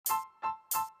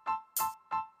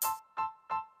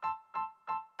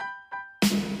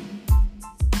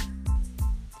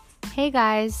Hey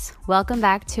guys, welcome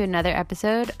back to another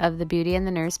episode of the Beauty and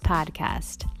the Nurse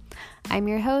podcast. I'm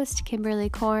your host, Kimberly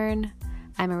Korn.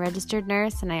 I'm a registered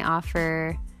nurse and I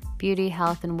offer beauty,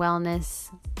 health, and wellness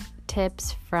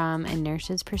tips from a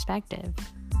nurse's perspective.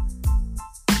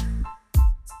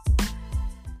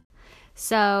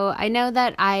 So I know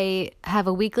that I have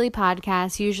a weekly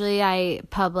podcast. Usually I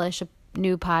publish a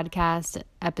new podcast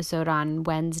episode on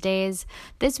Wednesdays.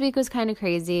 This week was kind of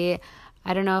crazy.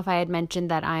 I don't know if I had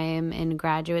mentioned that I am in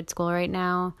graduate school right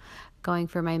now, going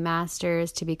for my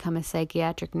master's to become a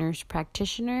psychiatric nurse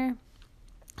practitioner.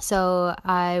 So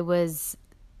I was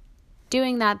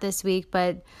doing that this week,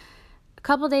 but a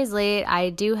couple days late, I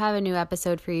do have a new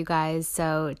episode for you guys.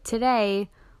 So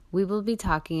today we will be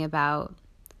talking about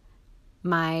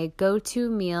my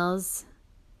go-to meals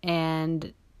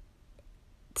and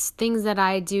things that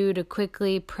I do to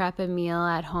quickly prep a meal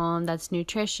at home that's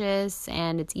nutritious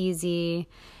and it's easy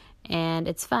and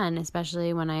it's fun,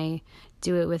 especially when I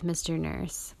do it with Mr.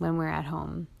 Nurse when we're at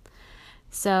home.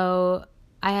 So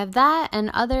I have that and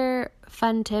other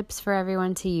fun tips for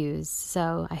everyone to use.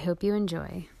 So I hope you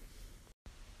enjoy.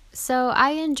 So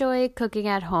I enjoy cooking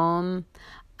at home.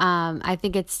 I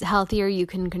think it's healthier. You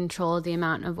can control the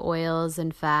amount of oils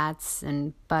and fats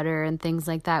and butter and things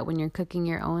like that when you're cooking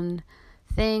your own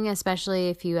thing, especially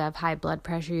if you have high blood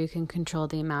pressure. You can control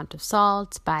the amount of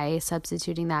salt by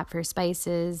substituting that for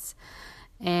spices,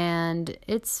 and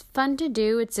it's fun to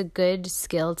do. It's a good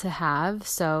skill to have.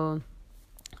 So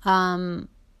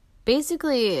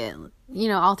basically,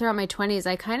 all throughout my 20s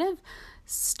I kind of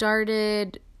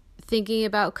started thinking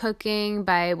about cooking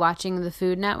by watching the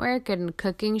Food Network and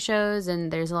cooking shows,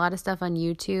 and there's a lot of stuff on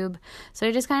YouTube. So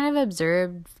I just kind of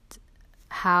observed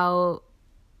how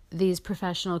these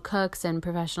professional cooks and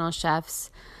professional chefs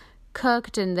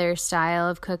cooked and their style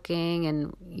of cooking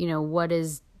and, what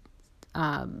is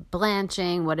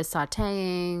blanching, what is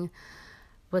sauteing,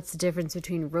 what's the difference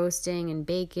between roasting and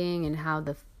baking and how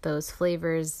those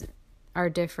flavors are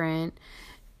different.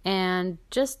 And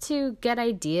just to get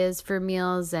ideas for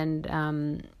meals and,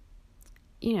 how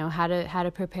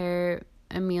to prepare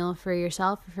a meal for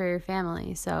yourself or for your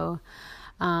family. So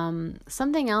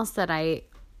something else that I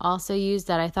also used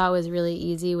that I thought was really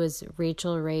easy was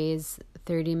Rachael Ray's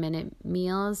 30-minute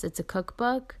meals. It's a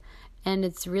cookbook and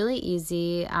it's really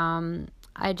easy.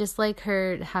 I just like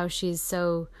how she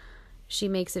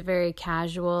makes it very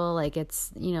casual. Like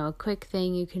it's, a quick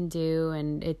thing you can do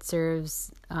and it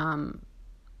serves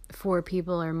 4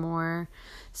 people or more.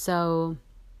 So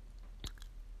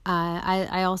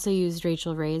I also used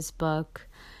Rachael Ray's book.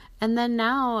 And then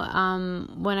now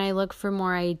when I look for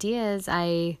more ideas,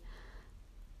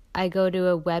 I go to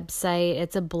a website.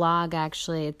 It's a blog,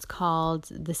 actually. It's called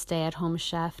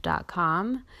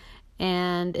thestayatHomechef.com.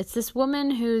 And it's this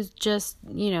woman who's just,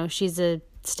 she's a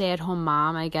stay-at-home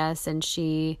mom, I guess, and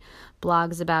she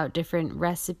blogs about different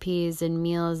recipes and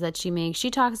meals that she makes.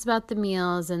 She talks about the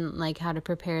meals and, how to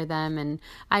prepare them, and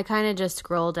I kind of just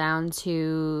scroll down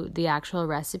to the actual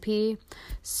recipe.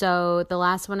 So the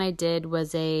last one I did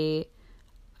was a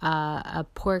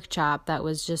pork chop that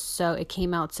was just it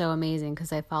came out so amazing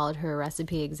because I followed her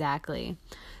recipe exactly.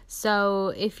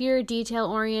 So if you're detail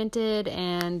oriented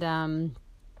and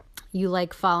you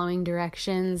like following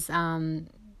directions,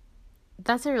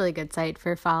 that's a really good site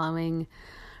for following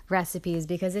recipes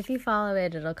because if you follow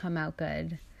it, it'll come out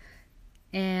good.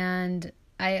 And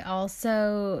I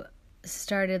also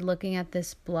started looking at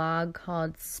this blog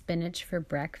called Spinach for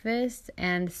Breakfast,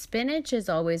 and spinach is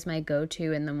always my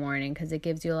go-to in the morning because it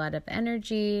gives you a lot of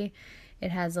energy, it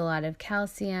has a lot of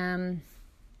calcium,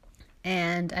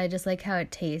 and I just like how it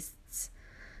tastes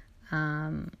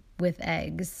with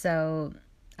eggs. So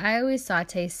I always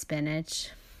saute spinach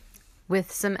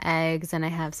with some eggs and I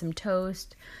have some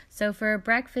toast. So for a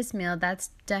breakfast meal,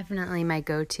 that's definitely my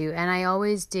go-to, and I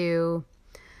always do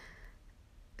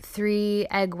 3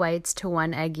 egg whites to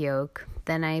 1 egg yolk.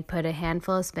 Then I put a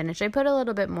handful of spinach. I put a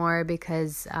little bit more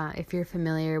because if you're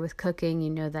familiar with cooking, you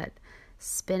know that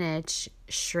spinach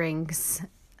shrinks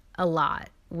a lot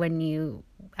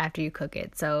after you cook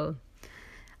it. So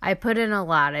I put in a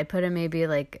lot. I put in maybe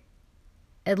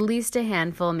at least a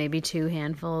handful, maybe 2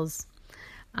 handfuls.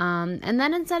 And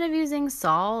then instead of using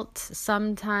salt,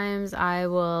 sometimes I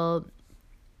will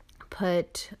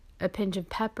put a pinch of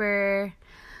pepper.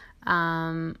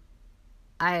 I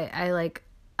like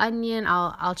onion.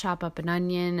 I'll chop up an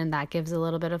onion and that gives a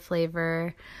little bit of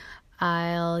flavor.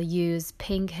 I'll use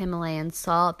pink Himalayan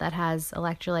salt that has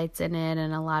electrolytes in it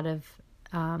and a lot of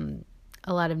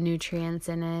nutrients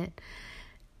in it.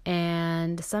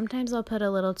 And sometimes I'll put a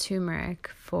little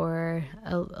turmeric for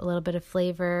a little bit of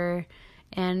flavor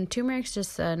And turmeric's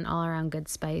just an all-around good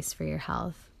spice for your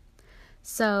health.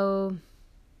 So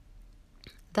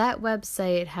that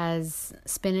website has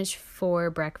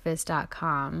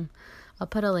spinachforbreakfast.com. I'll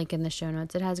put a link in the show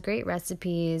notes. It has great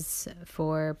recipes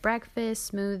for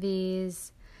breakfast,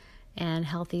 smoothies, and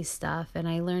healthy stuff. And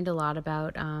I learned a lot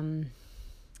about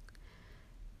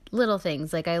little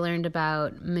things. Like I learned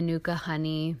about Manuka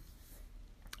honey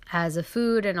as a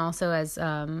food and also as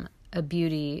a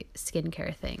beauty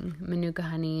skincare thing. Manuka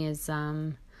honey is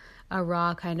a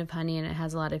raw kind of honey, and it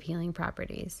has a lot of healing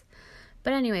properties.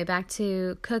 But anyway, back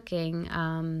to cooking.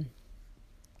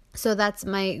 So that's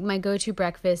my go-to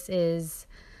breakfast is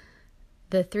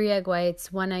the 3 egg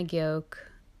whites, 1 egg yolk,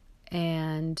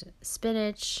 and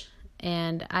spinach.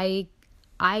 And I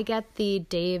get the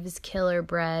Dave's Killer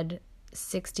Bread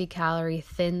 60-calorie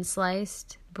thin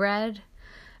sliced bread.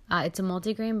 It's a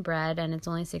multigrain bread, and it's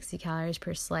only 60 calories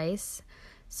per slice.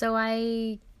 So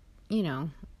I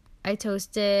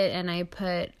toast it, and I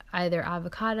put either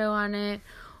avocado on it,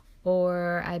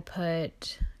 or I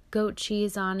put goat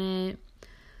cheese on it,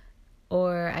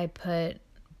 or I put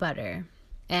butter.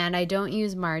 And I don't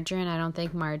use margarine. I don't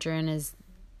think margarine is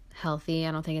healthy.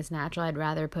 I don't think it's natural. I'd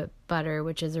rather put butter,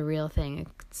 which is a real thing. It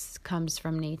comes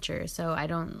from nature. So I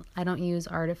don't use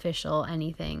artificial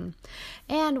anything.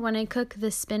 And when I cook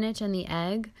the spinach and the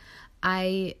egg,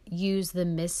 I use the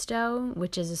Misto,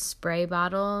 which is a spray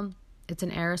bottle. It's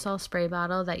an aerosol spray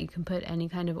bottle that you can put any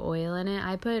kind of oil in it.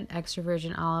 I put extra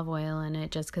virgin olive oil in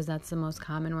it just because that's the most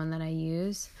common one that I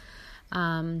use.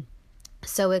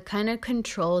 So it kind of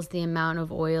controls the amount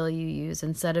of oil you use.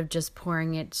 Instead of just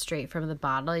pouring it straight from the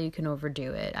bottle, you can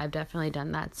overdo it. I've definitely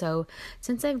done that. So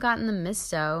since I've gotten the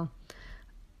Misto,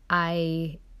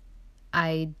 I'm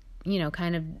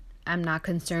not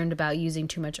concerned about using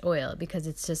too much oil because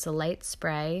it's just a light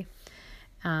spray,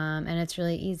 and it's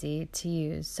really easy to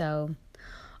use. So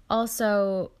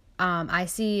also, I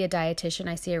see a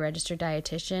registered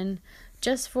dietitian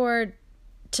just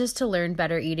to learn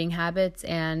better eating habits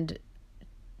and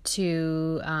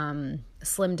to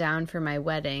slim down for my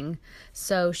wedding.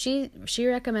 So she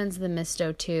recommends the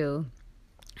Misto too,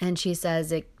 and she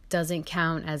says it doesn't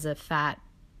count as a fat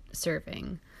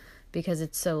serving because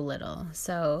it's so little.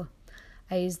 So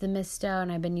I use the Misto,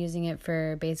 and I've been using it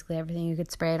for basically everything. You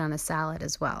could spray it on a salad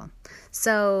as well.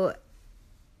 So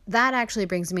that actually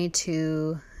brings me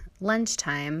to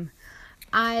lunchtime.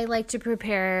 I like to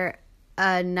prepare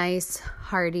a nice,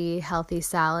 hearty, healthy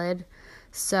salad.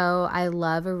 So I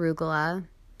love arugula,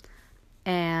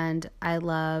 and I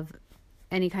love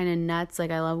any kind of nuts.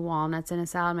 Like I love walnuts in a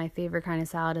salad. My favorite kind of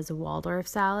salad is a Waldorf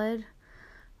salad,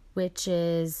 which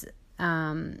is,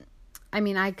 I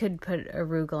could put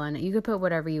arugula in it. You could put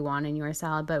whatever you want in your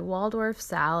salad, but Waldorf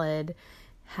salad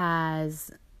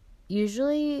has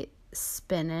usually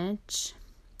spinach,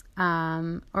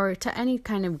 or to any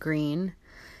kind of green.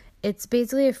 It's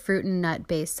basically a fruit and nut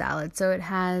based salad. So it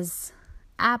has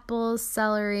apples,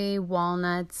 celery,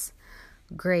 walnuts,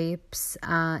 grapes.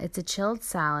 It's a chilled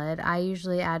salad. I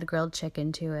usually add grilled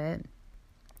chicken to it.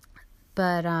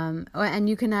 But, and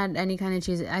you can add any kind of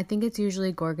cheese. I think it's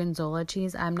usually Gorgonzola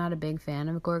cheese. I'm not a big fan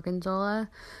of Gorgonzola.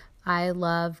 I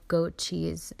love goat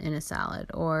cheese in a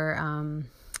salad, or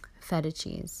feta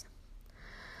cheese.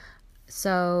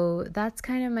 So that's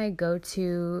kind of my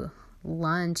go-to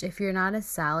lunch. If you're not a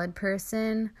salad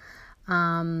person,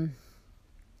 I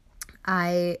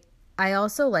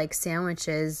also like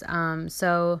sandwiches.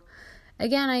 So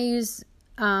again, I use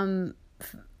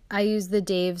the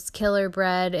Dave's Killer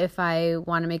Bread if I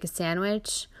want to make a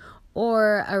sandwich,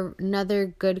 or another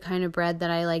good kind of bread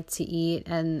that I like to eat,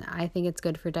 and I think it's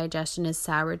good for digestion, is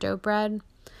sourdough bread.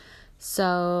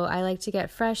 So I like to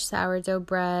get fresh sourdough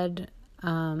bread.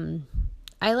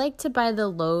 I like to buy the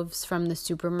loaves from the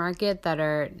supermarket that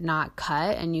are not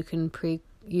cut, and you can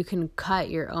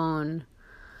cut your own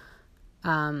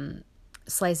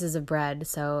slices of bread.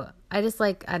 So I just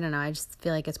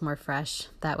feel like it's more fresh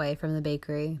that way from the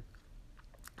bakery.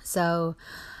 So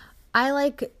I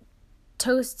like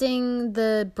toasting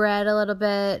the bread a little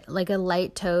bit, like a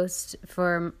light toast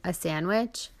for a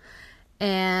sandwich.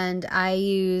 And I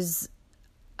use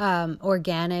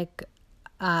organic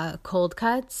cold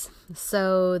cuts.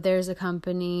 So there's a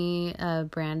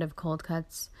brand of cold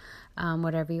cuts,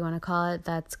 whatever you want to call it,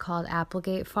 that's called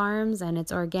Applegate Farms, and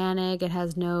it's organic. It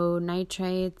has no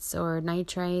nitrates or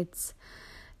nitrites,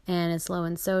 and it's low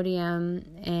in sodium.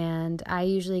 And I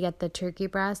usually get the turkey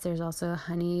breast. There's also a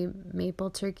honey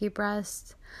maple turkey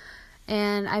breast,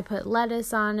 and I put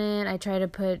lettuce on it. I try to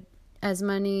put as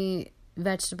many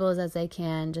vegetables as I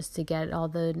can just to get all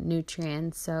the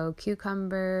nutrients. So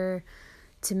cucumber,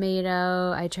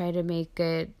 tomato. I try to make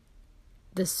it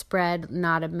the spread,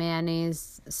 not a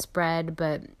mayonnaise spread,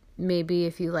 but maybe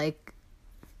if you like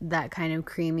that kind of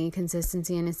creamy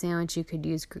consistency in a sandwich, you could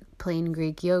use plain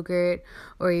Greek yogurt,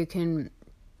 or you can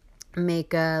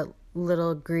make a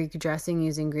little Greek dressing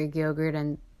using Greek yogurt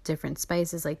and different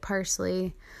spices like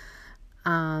parsley.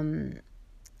 And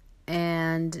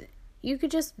you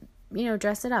could just,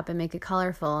 dress it up and make it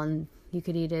colorful, and you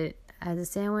could eat it as a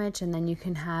sandwich, and then you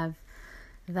can have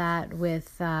that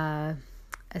with a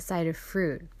side of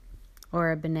fruit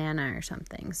or a banana or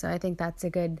something. So I think that's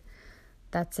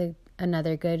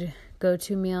another good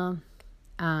go-to meal.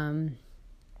 And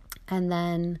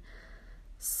then,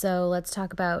 so let's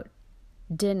talk about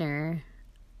dinner.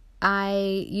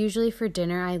 For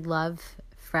dinner, I love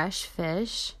fresh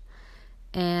fish,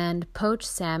 and poached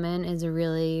salmon is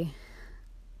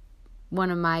one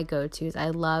of my go-tos. I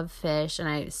love fish, and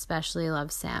I especially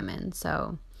love salmon.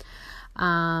 So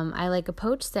I like a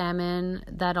poached salmon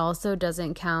that also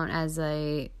doesn't count as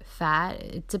a fat.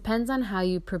 It depends on how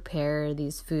you prepare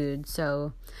these foods.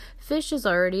 So fish is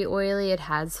already oily. It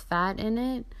has fat in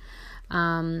it.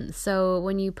 So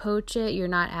when you poach it, you're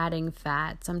not adding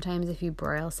fat. Sometimes if you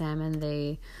broil salmon,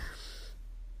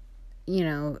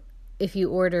 if you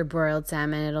order broiled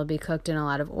salmon, it'll be cooked in a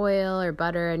lot of oil or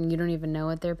butter, and you don't even know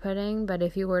what they're putting. But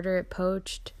if you order it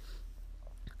poached,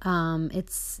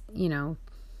 it's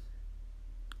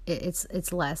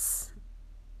less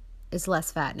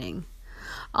fattening.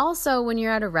 Also, when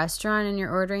you're at a restaurant and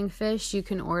you're ordering fish, you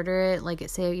can order it, like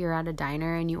say you're at a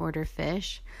diner and you order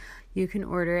fish, you can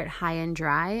order it high and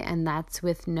dry, and that's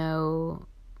with no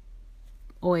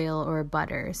oil or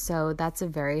butter. So that's a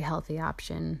very healthy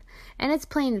option. And it's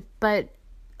plain, but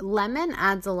lemon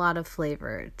adds a lot of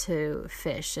flavor to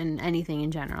fish and anything in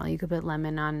general. You could put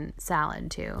lemon on salad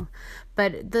too.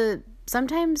 But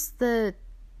sometimes the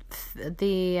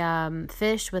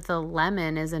fish with a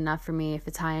lemon is enough for me if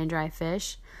it's high and dry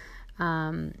fish.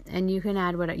 And you can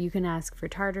ask for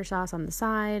tartar sauce on the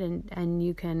side, and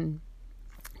you can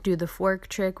do the fork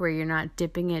trick where you're not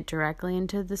dipping it directly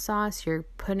into the sauce. You're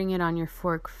putting it on your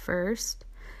fork first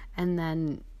and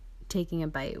then taking a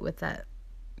bite with the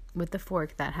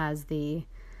fork that has the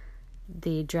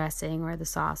dressing or the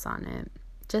sauce on it,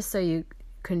 just so you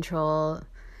control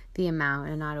the amount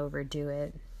and not overdo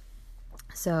it.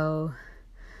 So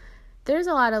there's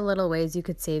a lot of little ways you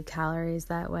could save calories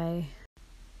that way.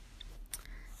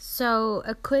 So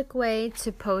a quick way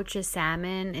to poach a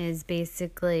salmon is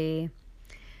basically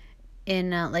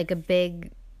in a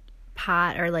big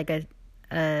pot, or like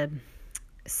a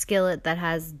skillet that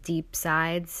has deep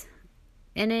sides.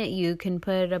 In it, you can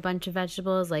put a bunch of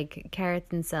vegetables, like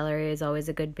carrots and celery is always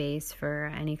a good base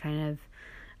for any kind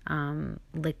of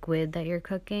liquid that you're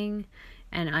cooking,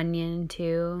 and onion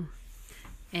too.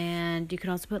 And you can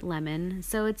also put lemon.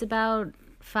 So it's about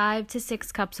 5 to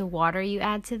 6 cups of water you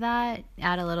add to that.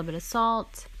 Add a little bit of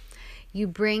salt. You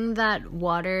bring that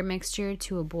water mixture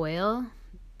to a boil.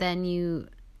 Then you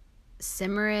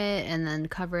simmer it and then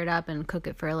cover it up and cook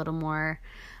it for a little more,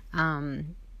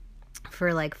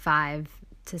 for like 5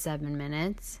 to 7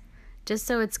 minutes, just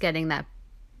so it's getting that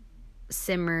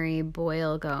simmery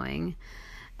boil going.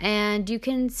 And you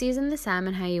can season the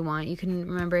salmon how you want. You can,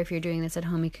 remember, if you're doing this at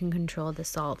home, you can control the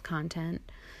salt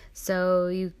content. So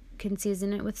you can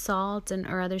season it with salt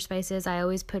or other spices. I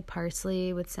always put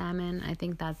parsley with salmon. I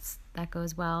think that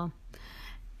goes well.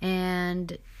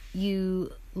 And you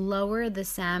lower the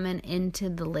salmon into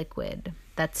the liquid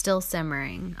that's still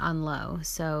simmering on low.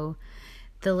 So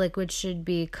the liquid should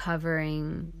be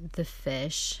covering the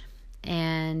fish,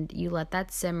 and you let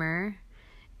that simmer,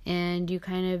 and you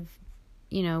kind of,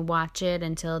 watch it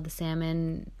until the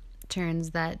salmon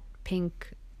turns that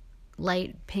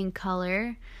light pink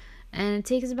color, and it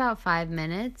takes about 5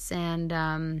 minutes,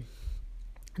 and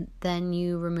then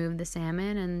you remove the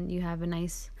salmon and you have a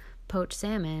nice poached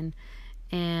salmon.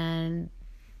 And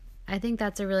I think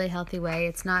that's a really healthy way.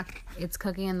 It's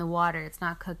cooking in the water. It's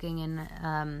not cooking in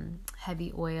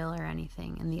heavy oil or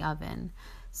anything in the oven.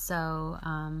 So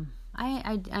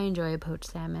I enjoy a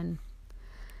poached salmon.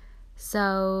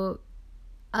 So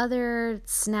other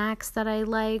snacks that I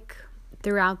like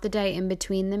throughout the day in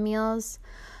between the meals,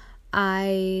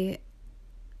 I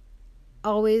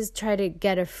always try to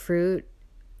get a fruit,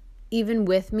 even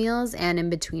with meals and in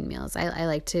between meals. I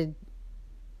like to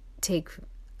take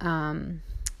a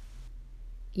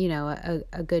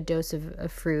good dose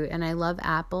of fruit, and I love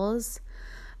apples.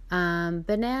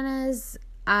 Bananas,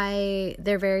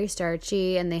 they're very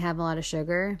starchy and they have a lot of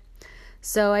sugar,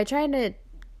 so I try to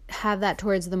have that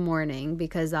towards the morning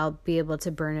because I'll be able to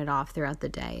burn it off throughout the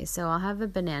day. So I'll have a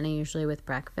banana usually with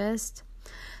breakfast.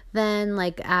 Then,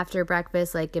 like, after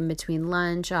breakfast, like in between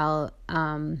lunch, I'll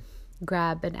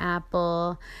grab an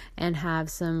apple and have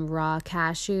some raw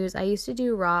cashews. I used to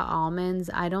do raw almonds.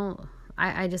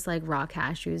 I just like raw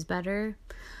cashews better.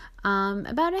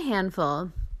 About a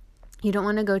handful. You don't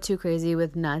want to go too crazy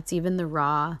with nuts, even the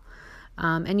raw.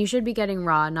 And you should be getting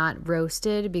raw, not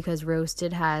roasted, because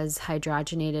roasted has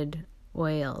hydrogenated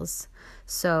oils.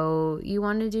 So you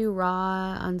want to do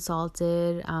raw,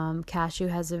 unsalted. Cashew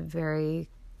has a very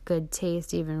good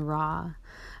taste, even raw.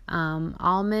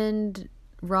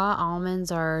 Raw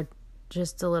almonds are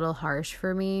just a little harsh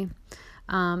for me,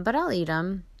 but I'll eat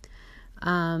them.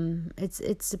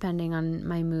 It's depending on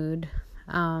my mood.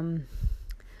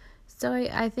 So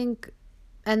I think,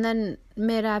 and then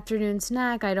mid-afternoon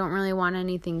snack, I don't really want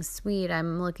anything sweet.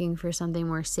 I'm looking for something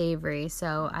more savory.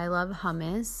 So I love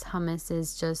hummus. Hummus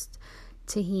is just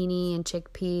tahini and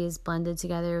chickpeas blended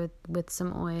together with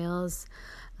some oils.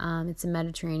 It's a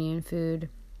Mediterranean food.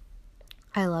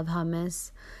 I love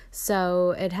hummus.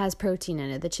 So it has protein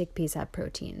in it. The chickpeas have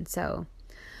protein. So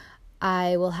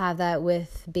I will have that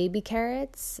with baby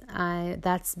carrots.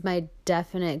 That's my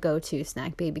definite go-to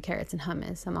snack, baby carrots and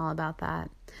hummus. I'm all about that.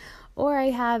 Or I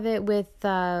have it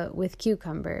with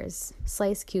cucumbers,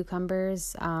 sliced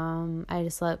cucumbers. I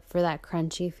just love for that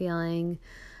crunchy feeling.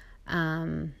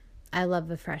 I love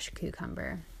a fresh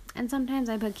cucumber. And sometimes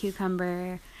I put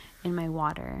cucumber in my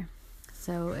water.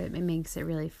 So it makes it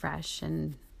really fresh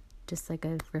and just like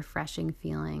a refreshing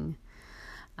feeling.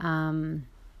 And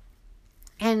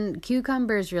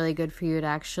cucumber is really good for you. It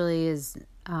actually is,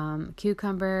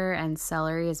 cucumber and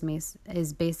celery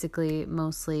is basically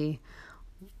mostly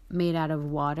made out of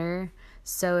water.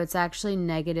 So it's actually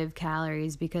negative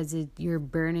calories because you're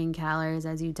burning calories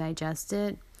as you digest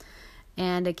it.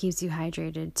 And it keeps you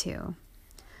hydrated too.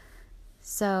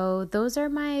 So those are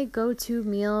my go-to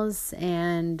meals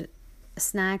and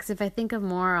snacks. If I think of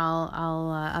more, I'll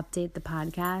update the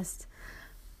podcast,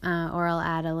 or I'll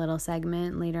add a little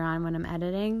segment later on when I'm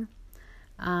editing.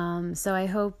 So I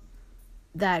hope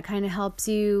that kind of helps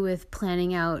you with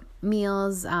planning out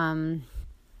meals.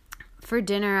 For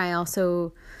dinner, I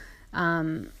also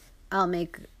I'll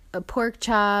make a pork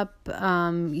chop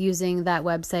using that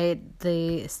website,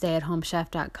 the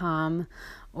stayatHomeChef.com,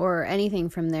 or anything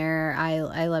from there. I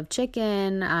love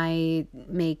chicken. I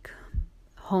make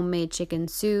homemade chicken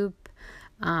soup.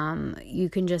 You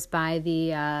can just buy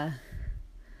the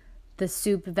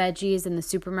soup veggies in the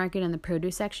supermarket in the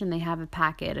produce section. They have a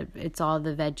packet. It's all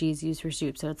the veggies used for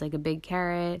soup. So it's like a big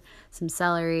carrot, some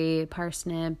celery,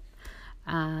 parsnip,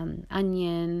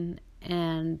 onion,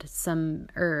 and some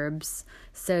herbs.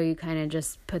 So you kind of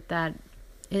just put that.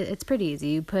 It's pretty easy.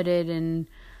 You put it in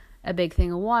a big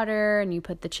thing of water and you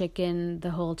put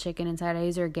the whole chicken inside. I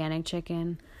use organic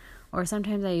chicken, or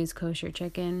sometimes I use kosher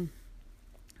chicken,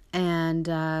 and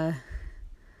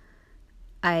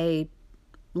I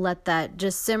let that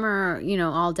just simmer,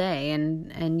 all day,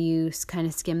 and you kind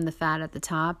of skim the fat at the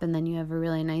top, and then you have a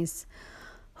really nice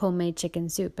homemade chicken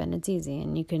soup, and it's easy,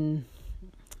 and you can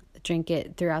drink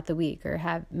it throughout the week, or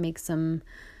make some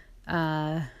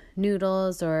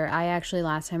noodles. Or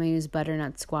last time I used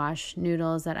butternut squash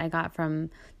noodles that I got from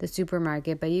the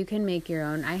supermarket, but you can make your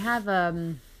own. I have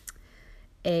a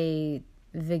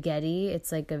veggetti.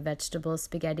 It's like a vegetable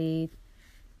spaghetti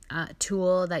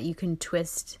tool that you can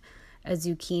twist a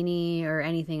zucchini or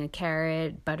anything, a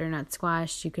carrot, butternut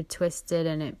squash. You could twist it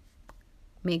and it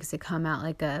makes it come out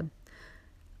like a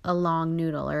long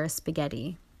noodle or a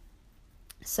spaghetti.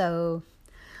 So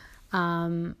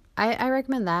I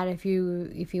recommend that if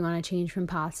you want to change from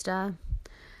pasta.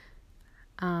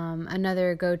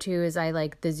 Another go-to is I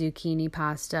like the zucchini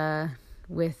pasta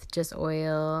with just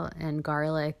oil and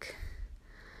garlic.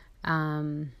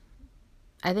 I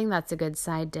think that's a good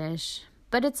side dish.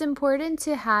 But it's important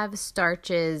to have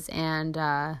starches and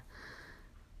a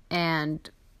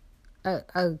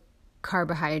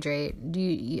carbohydrate.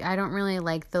 I don't really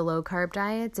like the low carb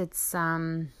diets. It's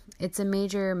a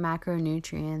major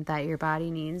macronutrient that your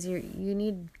body needs. You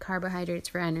need carbohydrates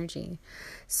for energy.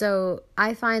 So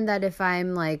I find that if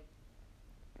I'm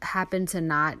happen to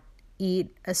not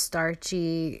eat a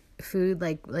starchy food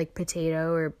like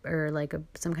potato or like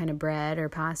some kind of bread or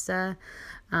pasta,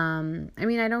 I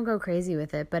don't go crazy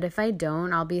with it, but if I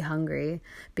don't, I'll be hungry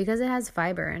because it has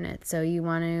fiber in it. So you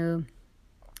want to,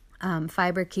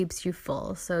 fiber keeps you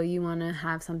full. So you want to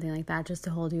have something like that just to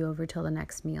hold you over till the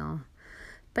next meal.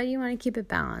 But you want to keep it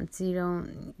balanced.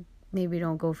 Maybe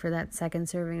don't go for that second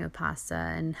serving of pasta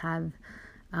and have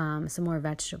some more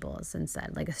vegetables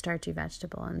instead, like a starchy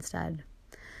vegetable instead.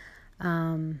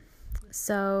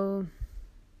 So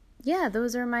yeah,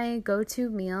 those are my go-to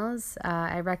meals.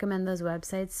 I recommend those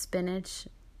websites, Spinach,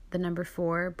 the number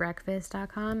 4,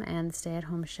 breakfast.com, and Stay at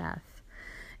Home Chef.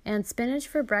 And spinach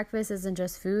for breakfast isn't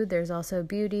just food. There's also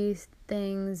beauty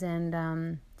things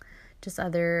and just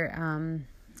other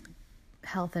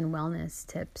health and wellness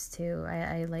tips too.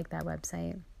 I like that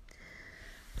website.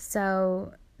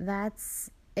 So that's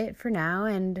it for now.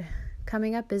 And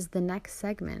coming up is the next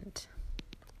segment.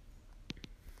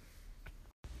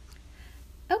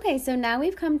 Okay, so now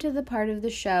we've come to the part of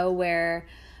the show where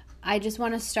I just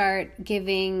want to start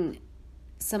giving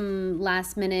some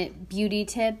last minute beauty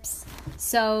tips.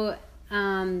 So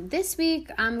this week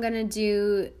I'm going to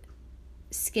do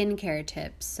skincare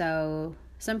tips. So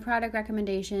some product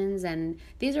recommendations, and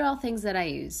these are all things that I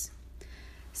use.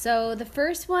 So the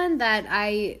first one that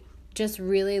I just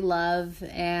really love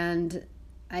and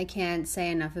I can't say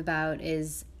enough about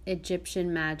is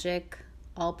Egyptian Magic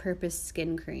All-Purpose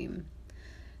Skin Cream.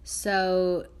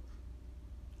 So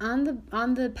on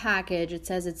the package, it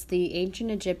says it's the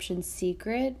ancient Egyptian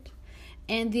secret,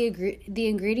 and the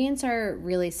ingredients are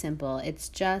really simple. It's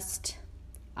just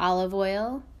olive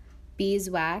oil,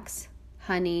 beeswax,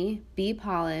 honey, bee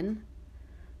pollen,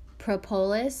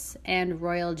 propolis, and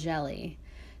royal jelly.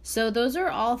 So those are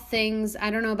all things,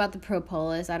 I don't know about the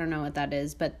propolis, I don't know what that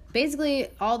is, but basically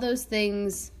all those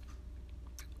things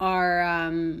are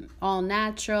all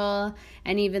natural,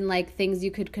 and even like things you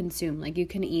could consume. Like you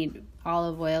can eat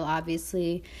olive oil,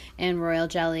 obviously, and royal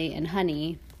jelly and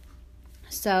honey.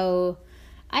 So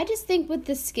I just think with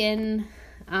the skin,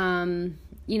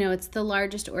 it's the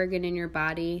largest organ in your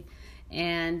body,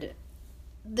 and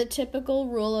the typical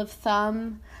rule of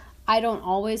thumb, I don't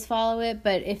always follow it,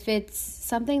 but if it's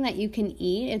something that you can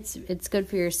eat, it's good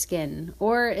for your skin.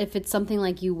 Or if it's something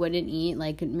like you wouldn't eat,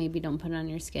 like maybe don't put it on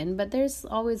your skin, but there's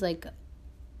always like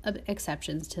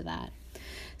exceptions to that.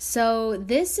 So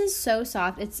this is so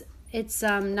soft. It's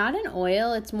not an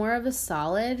oil, it's more of a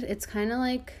solid. It's kind of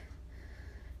like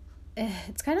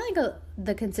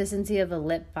the consistency of a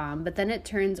lip balm, but then it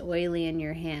turns oily in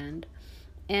your hand.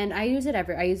 And I use it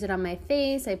I use it on my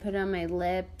face, I put it on my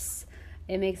lips.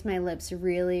 It makes my lips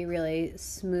really, really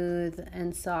smooth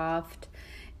and soft.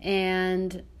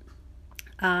 And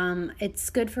it's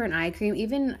good for an eye cream.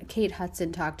 Even Kate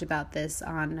Hudson talked about this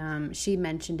on, she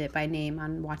mentioned it by name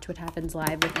on Watch What Happens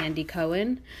Live with Andy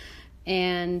Cohen.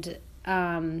 And,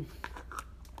 so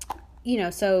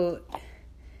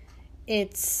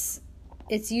it's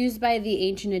used by the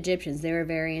ancient Egyptians. They were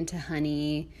very into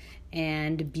honey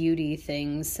and beauty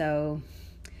things. So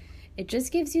it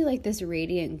just gives you like this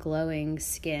radiant, glowing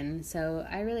skin. So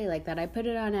I really like that. I put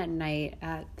it on at night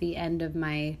at the end of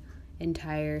my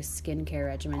entire skincare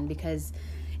regimen because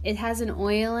it has an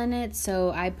oil in it.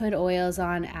 So I put oils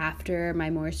on after my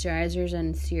moisturizers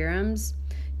and serums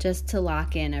just to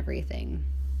lock in everything.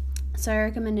 So I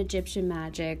recommend Egyptian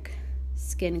Magic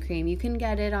Skin Cream. You can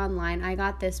get it online. I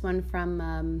got this one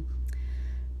from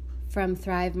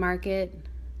Thrive Market.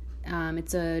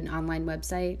 It's an online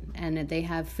website, and they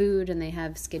have food and they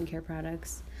have skincare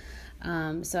products.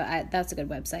 That's a good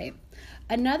website.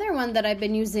 Another one that I've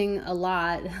been using a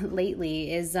lot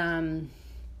lately is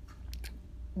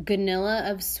Gunilla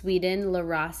of Sweden La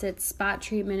Rosette Spot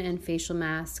Treatment and Facial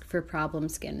Mask for Problem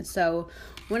Skin. So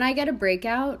when I get a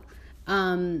breakout,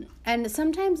 and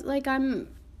sometimes like I'll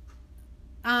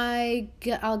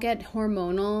get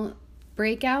hormonal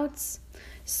breakouts.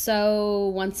 So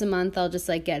once a month, I'll just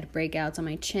like get breakouts on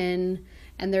my chin,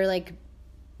 and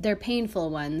they're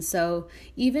painful ones. So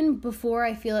even before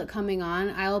I feel it coming on,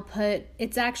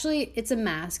 it's a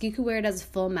mask. You could wear it as a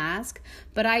full mask,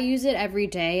 but I use it every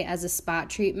day as a spot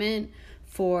treatment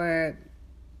for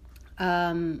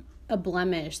a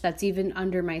blemish that's even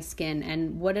under my skin.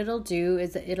 And what it'll do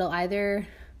is it'll either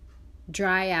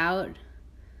dry out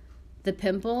the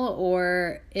pimple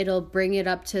or it'll bring it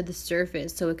up to the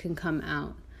surface so it can come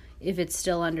out if it's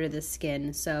still under the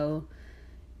skin. So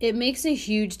it makes a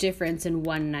huge difference in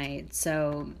one night.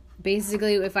 So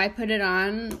basically if I put it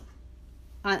on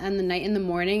the night in the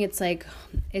morning, the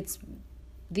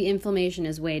inflammation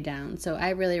is way down. So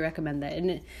I really recommend that.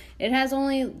 And it has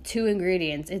only 2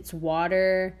 ingredients. It's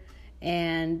water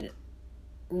and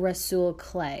Rasul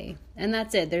clay. And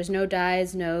that's it. There's no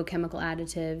dyes, no chemical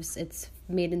additives. It's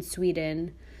made in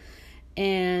Sweden.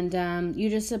 And you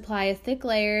just apply a thick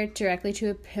layer directly to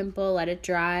a pimple, let it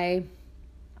dry.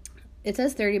 It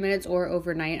says 30 minutes or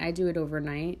overnight. I do it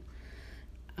overnight.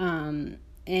 And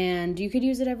you could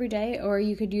use it every day, or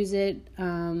you could use it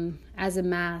as a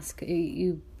mask.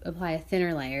 You apply a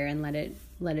thinner layer and let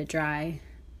it dry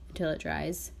until it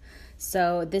dries.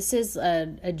 So this is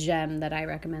a gem that I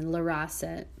recommend, La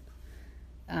Rosette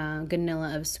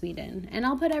Gunilla of Sweden. And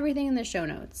I'll put everything in the show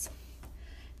notes.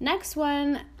 Next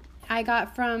one I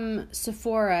got from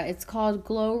Sephora. It's called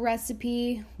Glow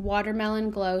Recipe Watermelon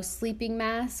Glow Sleeping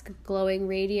Mask, glowing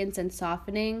radiance and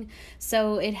softening.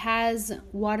 So it has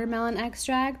watermelon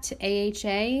extract,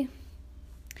 AHA,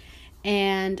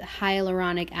 and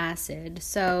hyaluronic acid.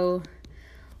 So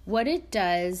what it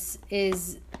does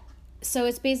is, so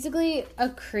it's basically a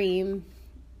cream.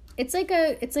 It's like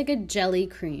a jelly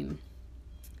cream.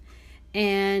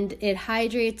 And it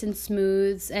hydrates and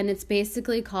smooths, and it's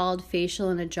basically called Facial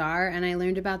in a Jar. And I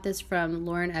learned about this from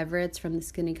Lauren Everett from the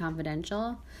Skinny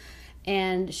Confidential.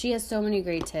 And she has so many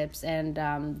great tips. And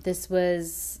this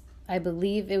was, I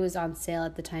believe it was on sale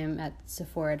at the time at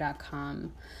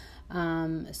Sephora.com.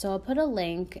 So I'll put a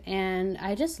link, and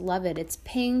I just love it. It's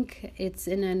pink. It's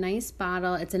in a nice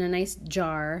bottle. It's in a nice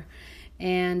jar.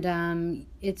 And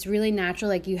it's really natural.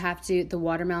 Like, you have to, the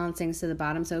watermelon sinks to the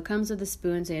bottom, so it comes with a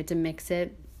spoon, so you have to mix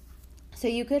it. So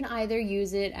you can either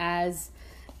use it as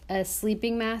a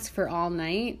sleeping mask for all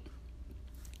night,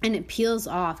 and it peels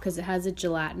off because it has a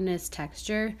gelatinous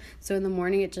texture. So in the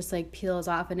morning it just like peels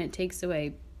off, and it takes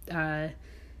away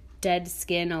dead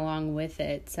skin along with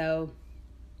it. So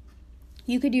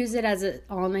you could use it as an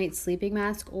all night sleeping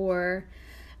mask, or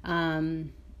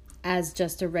as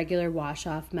just a regular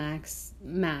wash-off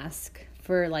mask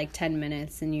for like 10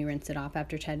 minutes, and you rinse it off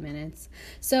after 10 minutes.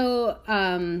 So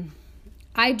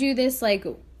I do this like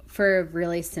for a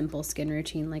really simple skin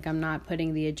routine. Like, I'm not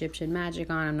putting the Egyptian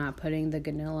Magic on. I'm not putting the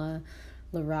Gunilla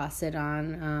La Rossett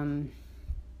on.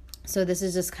 So this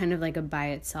is just kind of like a by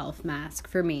itself mask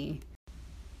for me.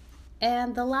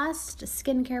 And the last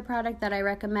skincare product that I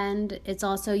recommend, it's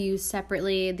also used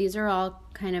separately. These are all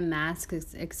kind of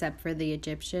masks except for the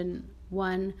Egyptian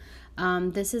one.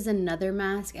 This is another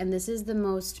mask, and this is the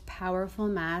most powerful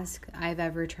mask I've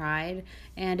ever tried.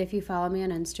 And if you follow me on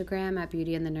Instagram at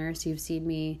Beauty and the Nurse, you've seen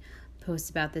me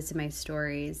post about this in my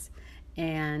stories.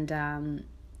 And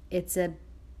it's a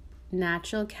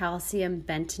natural calcium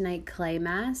bentonite clay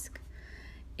mask.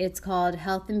 It's called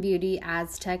Health and Beauty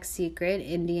Aztec Secret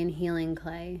Indian Healing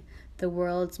Clay, the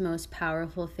world's most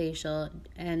powerful facial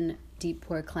and deep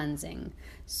pore cleansing.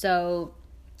 So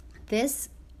this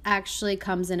actually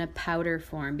comes in a powder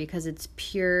form because it's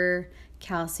pure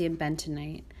calcium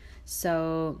bentonite.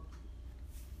 So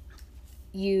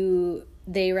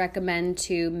they recommend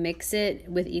to mix it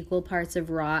with equal parts of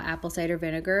raw apple cider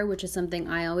vinegar, which is something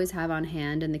I always have on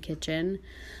hand in the kitchen,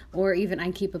 or even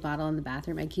I keep a bottle in the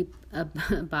bathroom. I keep a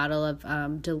bottle of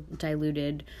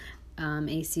diluted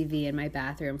ACV in my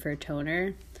bathroom for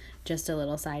toner. Just a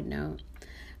little side note.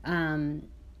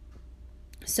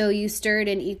 So you stir it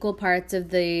in equal parts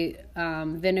of the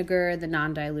vinegar, the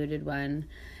non-diluted one,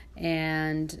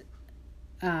 and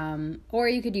or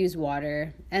you could use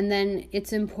water. And then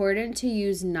it's important to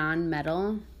use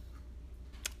non-metal.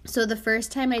 So the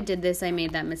first time I did this, I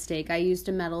made that mistake. I used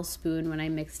a metal spoon when I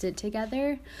mixed it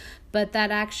together, but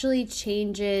that actually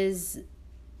changes,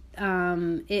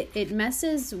 it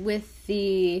messes with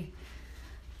the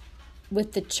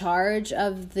charge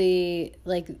of the,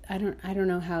 like, I don't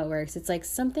know how it works. It's like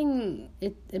something,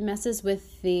 it messes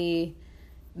with the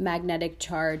magnetic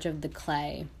charge of the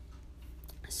clay.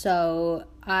 So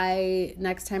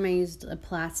next time I used a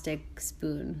plastic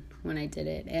spoon when I did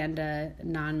it, and a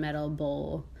non-metal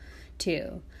bowl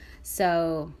too.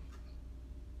 So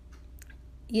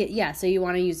yeah, so you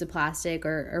want to use a plastic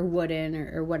or wooden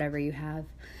or whatever you have.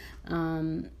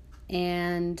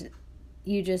 And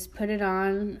you just put it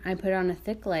on. I put it on a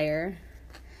thick layer,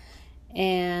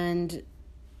 and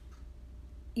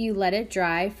you let it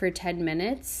dry for 10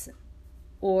 minutes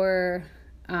or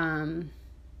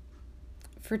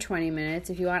for 20 minutes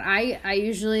if you want. I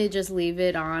usually just leave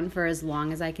it on for as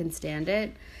long as I can stand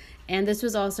it. And this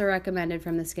was also recommended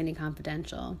from the Skinny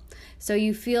Confidential. So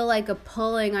you feel like a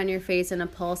pulling on your face and a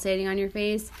pulsating on your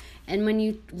face. And when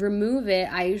you remove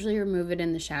it, I usually remove it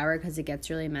in the shower because it gets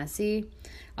really messy.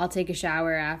 I'll take a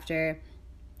shower after,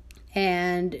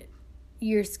 and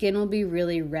your skin will be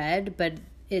really red, but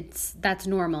that's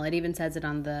normal. It even says it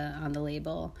on the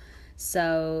label.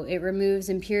 So it removes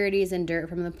impurities and dirt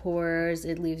from the pores.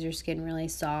 It leaves your skin really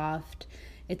soft.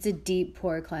 It's a deep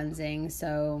pore cleansing.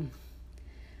 So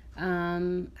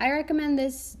I recommend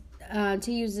this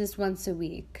to use this once a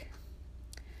week.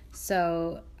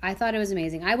 So I thought it was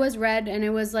amazing. I was red, and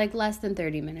it was like less than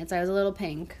 30 minutes. I was a little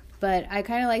pink, but I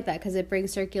kind of like that because it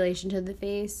brings circulation to the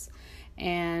face,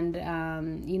 and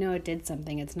it did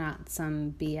something. It's not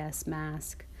some BS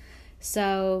mask.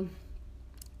 So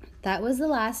that was the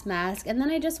last mask. And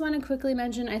then I just want to quickly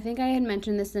mention, I think I had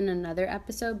mentioned this in another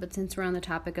episode, but since we're on the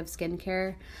topic of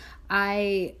skincare,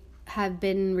 I have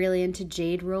been really into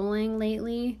jade rolling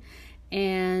lately,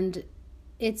 and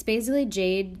it's basically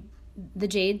the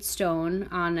jade stone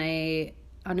on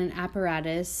an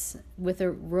apparatus with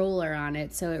a roller on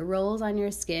it. So it rolls on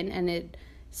your skin and it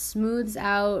smooths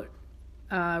out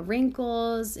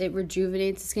wrinkles. It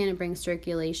rejuvenates the skin. It brings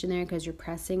circulation there because you're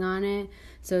pressing on it.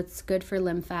 So it's good for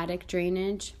lymphatic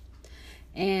drainage.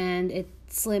 And it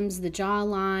slims the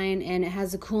jawline, and it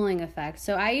has a cooling effect.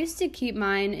 So I used to keep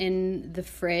mine in the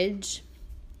fridge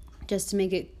just to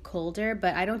make it colder,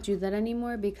 but I don't do that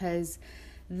anymore because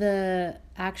the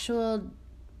actual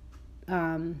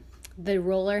the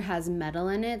roller has metal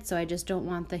in it, so I just don't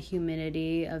want the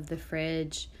humidity of the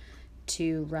fridge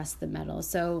to rust the metal.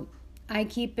 So I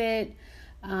keep it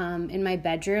in my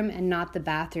bedroom and not the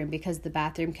bathroom, because the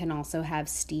bathroom can also have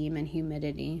steam and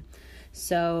humidity.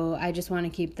 So I just want to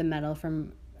keep the metal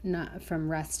from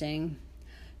rusting.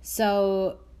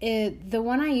 So the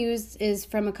one I use is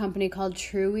from a company called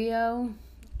Trueo.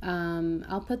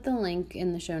 I'll put the link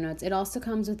in the show notes. It also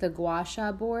comes with a gua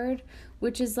sha board,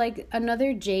 which is like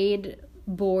another jade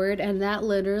board, and that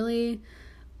literally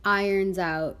irons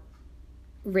out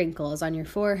wrinkles on your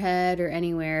forehead or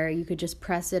anywhere. You could just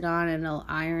press it on and it'll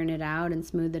iron it out and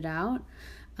smooth it out.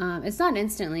 It's not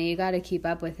instantly, you got to keep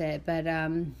up with it, but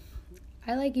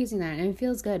I like using that, and it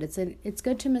feels good. It's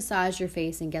good to massage your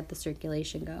face and get the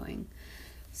circulation going.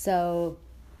 So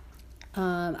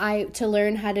to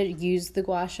learn how to use the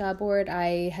gua sha board,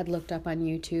 I had looked up on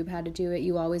YouTube how to do it.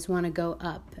 You always want to go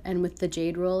up, and with the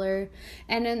jade roller,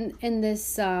 and in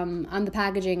this on the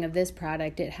packaging of this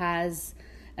product, it has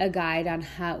a guide on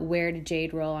where to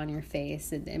jade roll on your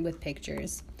face and with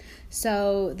pictures.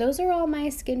 So those are all my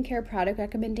skincare product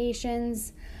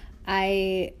recommendations.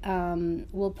 I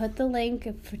will put the link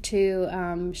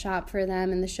to shop for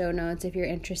them in the show notes if you're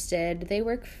interested. They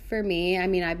work for me. I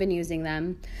mean, I've been using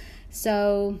them.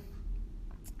 So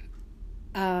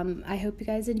I hope you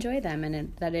guys enjoy them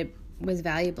and that it was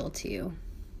valuable to you.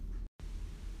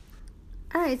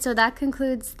 All right, so that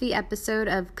concludes the episode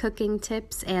of Cooking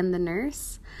Tips and the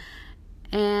Nurse.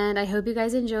 And I hope you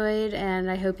guys enjoyed, and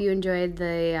I hope you enjoyed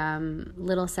the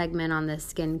little segment on the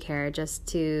skincare, just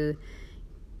to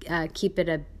keep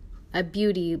it a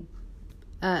beauty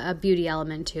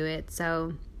element to it.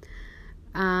 So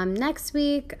next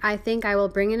week, I think I will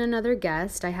bring in another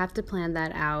guest. I have to plan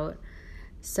that out.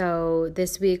 So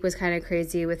this week was kind of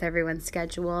crazy with everyone's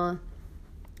schedule.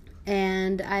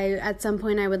 And at some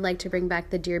point I would like to bring back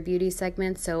the Dear Beauty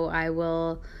segment, so I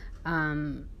will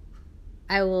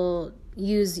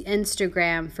use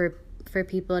Instagram for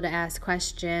people to ask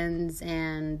questions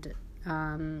and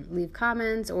leave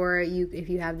comments, or if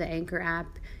you have the Anchor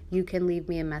app, you can leave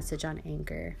me a message on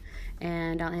Anchor,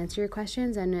 and I'll answer your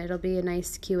questions, and it'll be a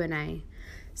nice Q&A.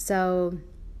 So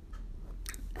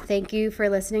thank you for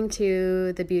listening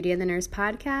to the Beauty and the Nurse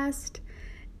podcast,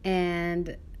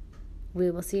 and we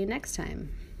will see you next time.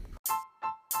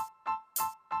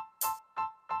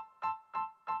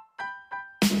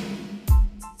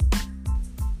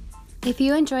 If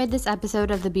you enjoyed this episode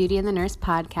of the Beauty and the Nurse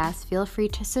podcast, feel free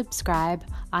to subscribe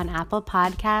on Apple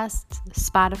Podcasts,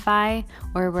 Spotify,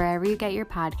 or wherever you get your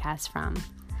podcasts from.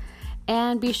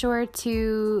 And be sure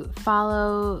to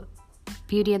follow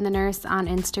Beauty and the Nurse on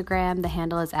Instagram. The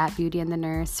handle is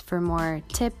 @BeautyandTheNurse for more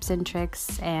tips and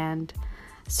tricks and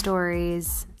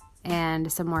stories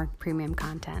and some more premium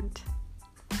content.